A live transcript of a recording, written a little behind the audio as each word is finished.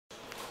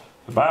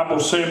The Bible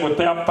said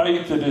without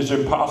faith it is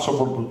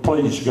impossible to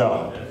please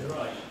God.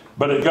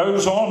 But it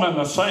goes on in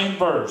the same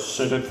verse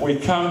that if we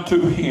come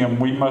to Him,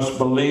 we must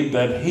believe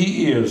that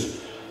He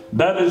is.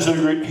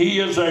 He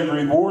is a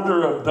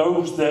rewarder of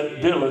those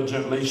that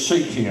diligently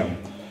seek Him.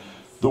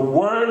 The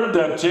word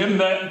that's in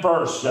that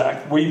verse,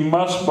 Zach, we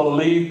must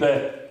believe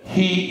that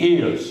He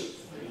is.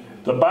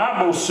 The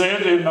Bible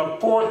said in the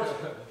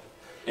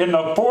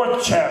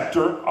fourth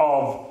chapter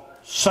of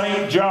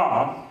St.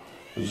 John,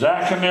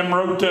 Zach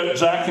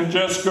and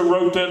Jessica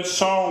wrote that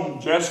song,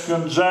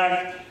 Jessica and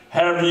Zach,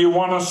 however you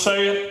want to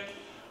say it.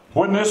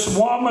 When this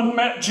woman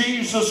met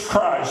Jesus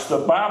Christ, the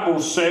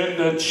Bible said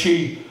that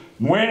she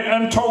went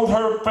and told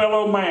her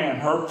fellow man,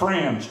 her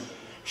friends,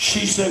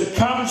 she said,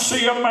 come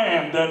see a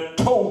man that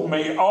told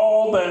me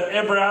all that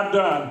ever I've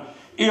done.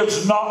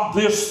 Is not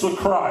this the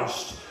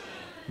Christ?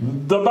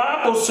 The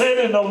Bible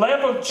said in the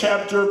 11th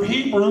chapter of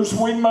Hebrews,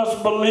 we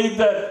must believe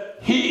that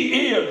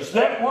He is.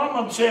 That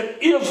woman said,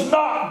 is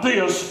not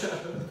this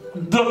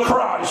the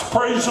Christ?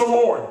 Praise the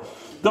Lord.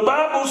 The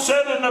Bible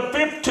said in the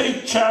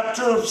 15th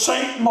chapter of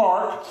St.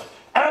 Mark,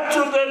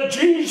 after that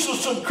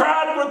Jesus had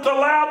cried with a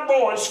loud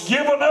voice,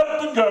 given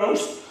up the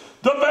ghost,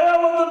 the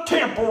veil of the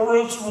temple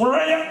was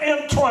rent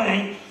in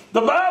twain.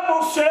 The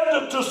Bible said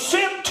that the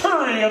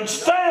centurion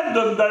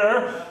standing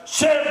there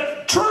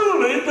said,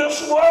 truly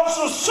this was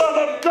the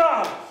Son of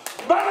God.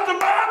 But the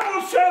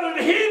Bible said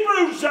in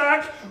Hebrews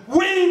Act,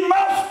 we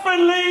must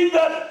believe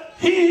that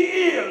He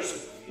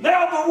is.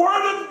 Now the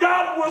Word of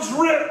God was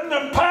written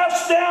and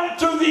passed down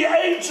through the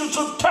ages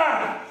of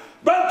time.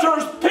 But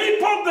there's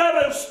people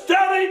that have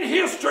studied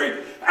history,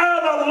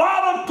 and a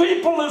lot of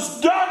people has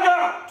dug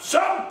up.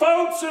 Some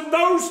folks in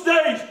those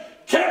days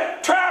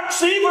kept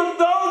tracks, even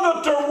though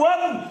that there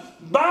wasn't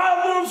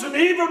Bibles, and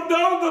even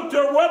though that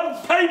there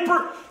wasn't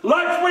paper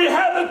like we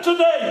have it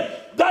today.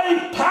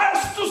 They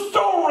passed the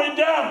story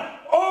down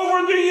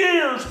over the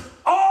years.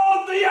 All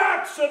of the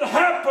acts that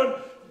happened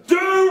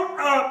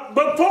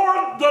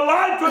before the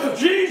life of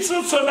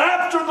Jesus and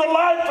after the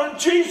life of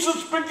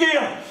Jesus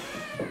began.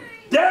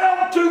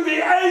 Down to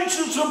the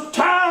ages of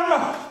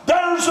time,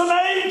 there's an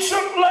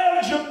ancient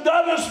legend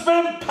that has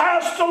been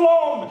passed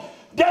along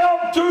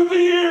down through the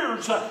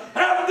years.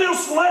 And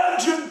this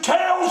legend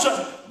tells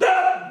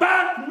that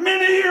back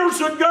many years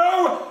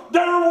ago,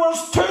 there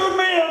was two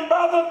men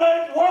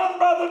one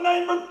by the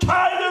name of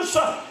Titus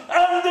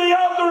and the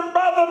other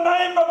by the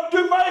name of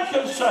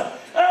Dumachus,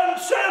 and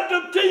said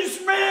that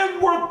these men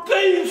were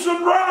thieves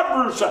and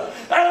robbers,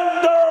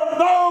 and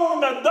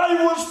they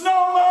was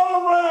known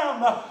all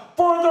around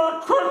for their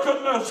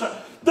crookedness.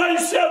 They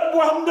said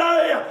one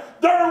day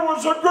there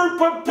was a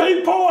group of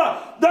people,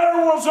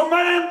 there was a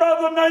man by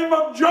the name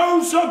of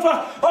Joseph,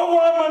 a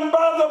woman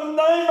by the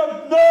name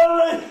of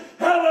Mary,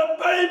 and a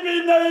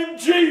baby named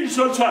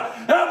Jesus,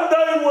 and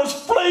they was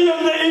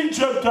fleeing to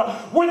Egypt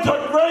with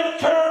a great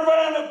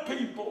caravan of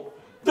people.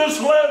 This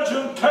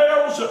legend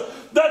tells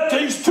that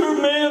these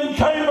two men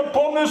came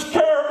upon this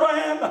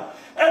caravan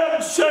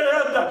and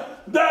said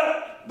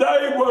that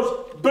they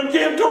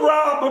begin to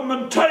rob them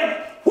and take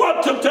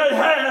what that they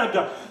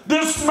had.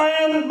 This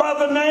man by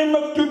the name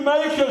of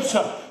Dumachus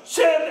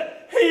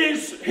said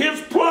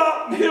his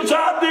plot, his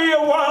idea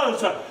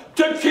was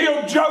to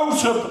kill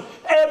Joseph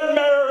and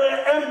Mary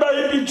and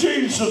baby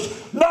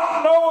Jesus,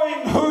 not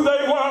knowing who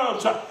they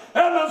was.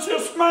 And as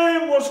this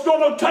man was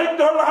going to take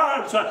their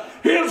lives,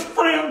 his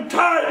friend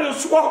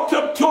Titus walked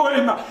up to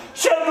him,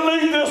 said,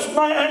 leave this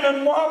man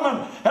and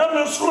woman and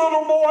this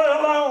little boy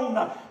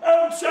alone.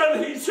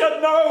 And he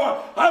said,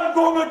 no, I'm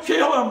going to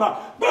kill him.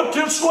 But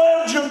this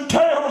legend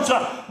tells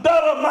that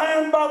a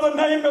man by the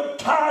name of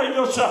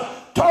Titus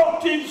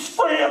talked his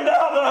friend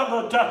out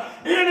of it.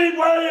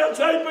 Anyway, as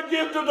they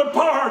begin to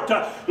depart,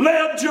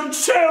 legend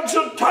says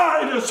that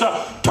Titus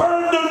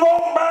turned and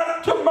walked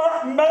back to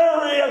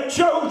Mary and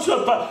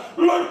Joseph,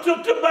 looked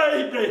at the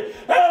baby,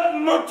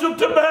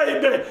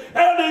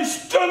 and he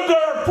stood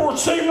there for what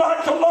seemed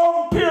like a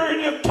long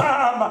period of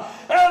time,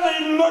 and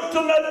he looked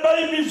in that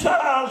baby's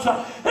eyes,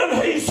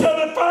 and he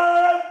said, if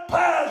I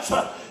pass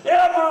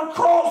ever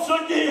across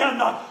again,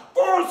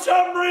 for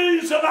some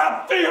reason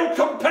I feel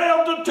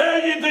compelled to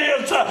tell you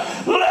this.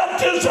 Let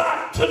this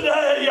act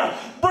today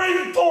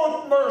bring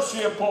forth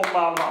mercy upon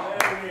my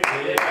life.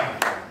 Amen.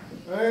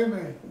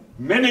 Amen.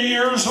 Many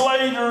years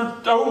later,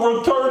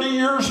 over 30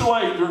 years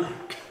later,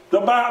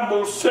 the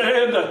Bible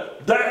said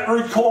that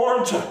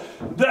records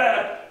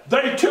that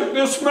they took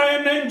this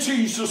man named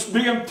Jesus,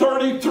 being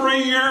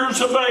 33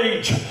 years of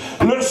age.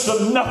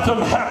 Listen,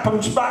 nothing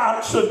happens by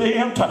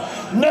accident.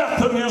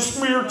 Nothing is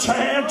mere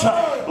chance.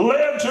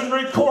 Legend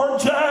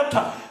records that,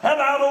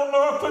 and I don't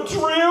know if it's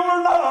real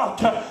or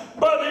not.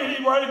 But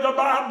anyway, the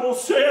Bible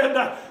said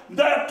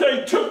that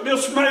they took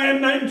this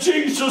man named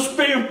Jesus,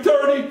 being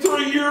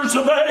 33 years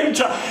of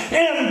age,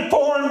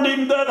 informed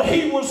him that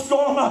he was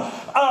going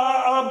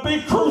to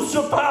be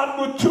crucified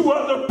with two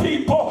other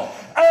people.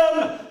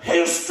 And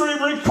history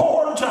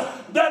records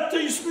that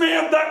these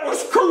men that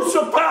was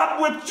crucified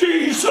with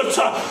Jesus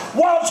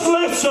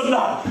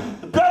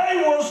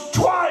they was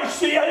twice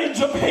the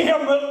age of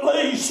him at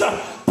least.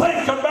 Think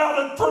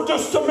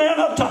just a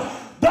minute.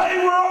 They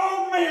were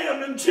old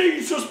men, and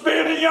Jesus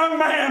being a young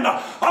man,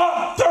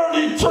 I'm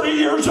 33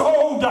 years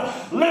old.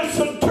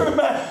 Listen to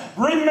me.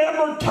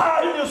 Remember,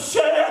 Titus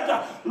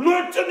said,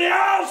 looked in the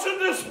eyes of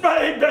this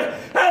baby,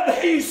 and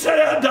he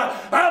said,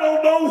 I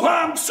don't know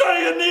why I'm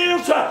saying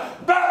this,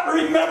 but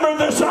remember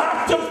this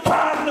act of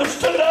kindness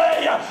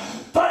today.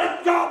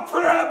 Thank God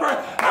forever.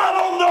 I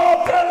don't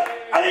know if that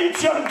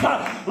agent,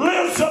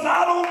 listen,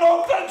 I don't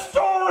know if that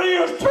story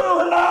is true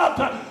or not,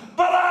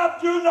 but I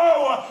do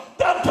know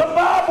that the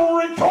Bible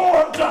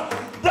records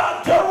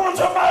that there was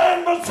a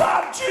man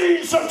beside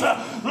Jesus,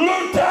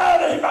 looked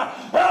at him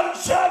and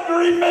said,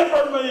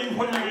 remember me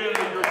when you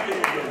enter your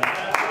kingdom.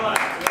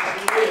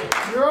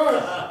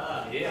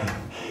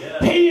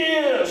 He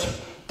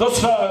is the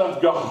Son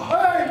of God.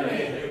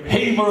 Amen.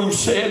 Hebrews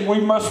said we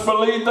must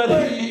believe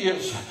that He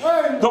is.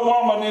 Amen. The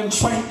woman in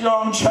St.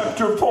 John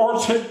chapter 4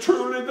 said,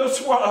 truly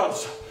this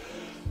was.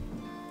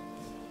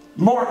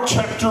 Mark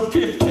chapter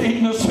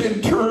 15, the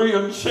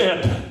centurion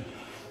said,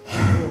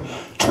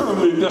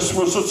 truly this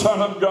was the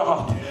Son of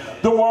God.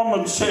 The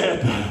woman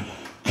said,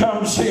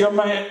 come see a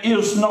man.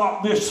 Is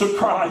not this the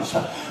Christ?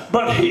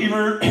 But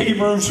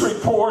Hebrews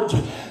records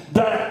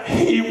that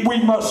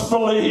we must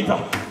believe.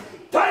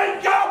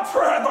 Thank God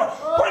forever.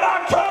 When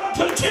I come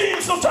to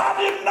Jesus, I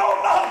didn't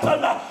know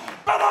nothing,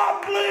 but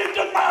I believed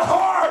in my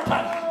heart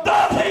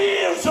that He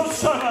is the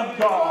Son of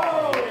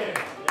God.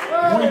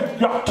 We've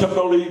got to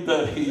believe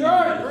that He is.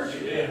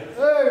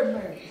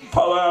 Amen.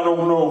 Father, I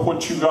don't know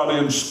what you got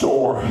in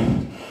store,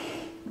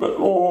 but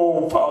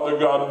oh, Father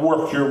God,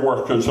 work your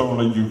work as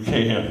only you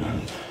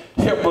can.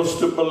 Help us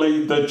to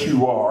believe that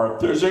you are.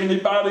 If there's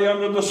anybody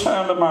under the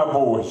sound of my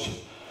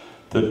voice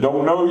that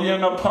don't know you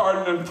in the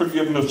pardon and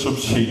forgiveness of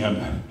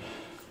sin,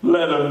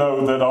 let them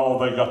know that all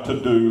they got to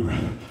do,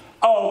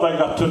 all they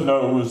got to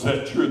know is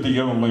that you're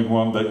the only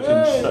one that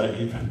can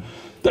save.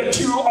 That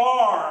you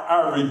are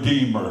our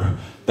Redeemer.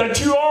 That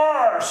you are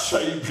our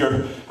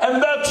Savior.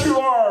 And that you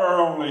are our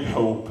only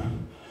hope.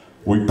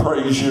 We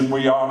praise you and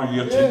we honor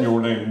you. It's in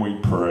your name we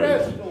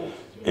pray.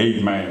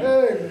 Amen.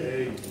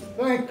 Amen.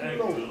 Thank you,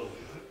 Lord.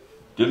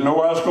 Didn't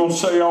know I was going to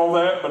say all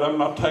that, but I'm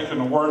not taking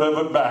a word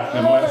of it back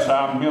unless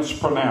I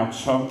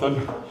mispronounced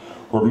something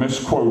or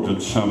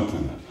misquoted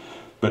something.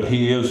 But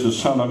He is the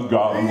Son of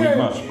God, and we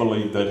must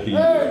believe that He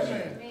is.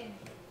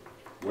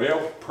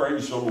 Well,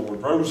 praise the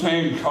Lord.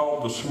 Roseanne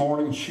called this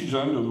morning. She's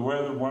under the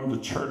weather, wanted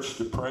the church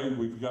to pray.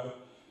 We've got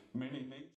many needs.